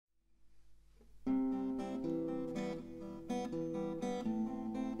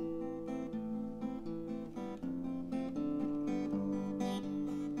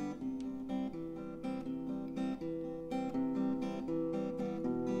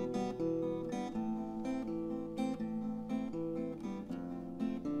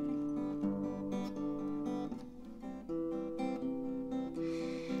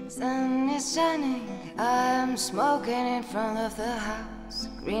Sun is shining, I'm smoking in front of the house.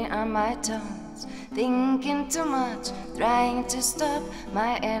 Green on my tones, thinking too much, trying to stop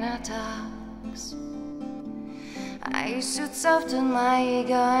my inner talks. I should soften my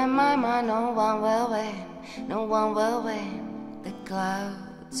ego and my mind, no one will win, no one will win. The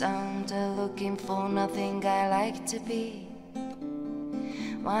clouds aren't looking for nothing, I like to be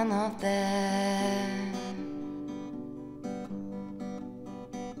one of them.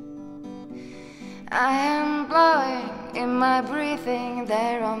 I am blowing in my breathing,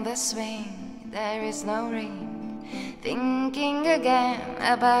 there on the swing, there is no ring. Thinking again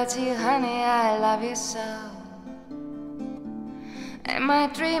about you, honey, I love you so. Am I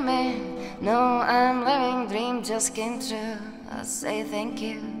dreaming? No, I'm living, dream just came true. I'll say thank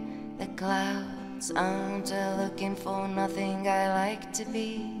you. The clouds aren't looking for nothing, I like to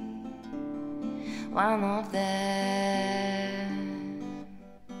be one of them.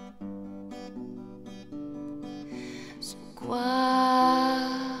 So quiet,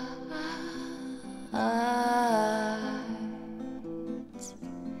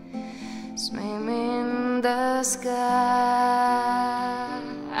 swim in the sky,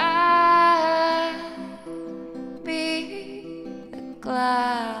 be the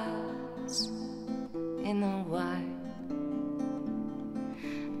clouds in the wild,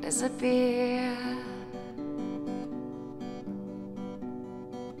 disappear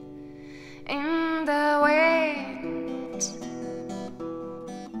in the wind,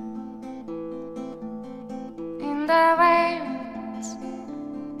 in the wind,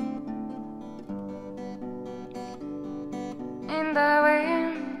 in the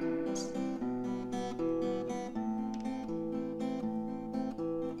wind.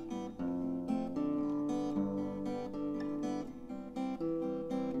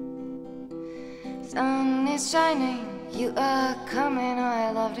 Sun is shining, you are coming, oh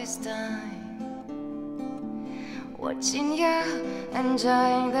I love this time. Watching you,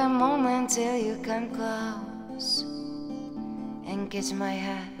 enjoying the moment till you come close. And kiss my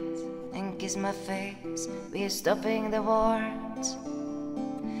head, and kiss my face, we're stopping the words.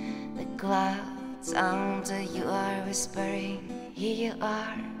 The clouds under you are whispering, here you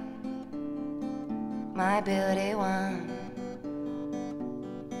are, my beauty one.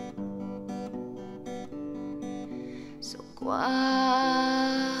 So quiet,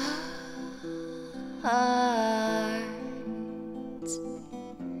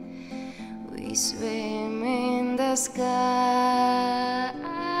 we swim in the sky,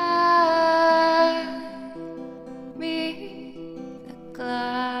 be the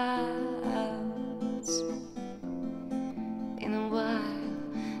clouds in a while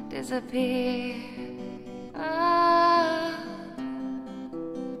disappear.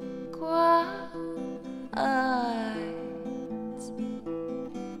 Quiet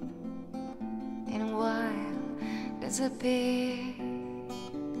in a while disappear.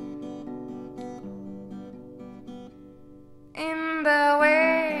 In the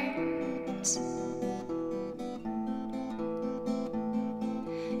wind,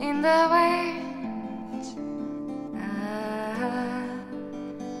 in the wind.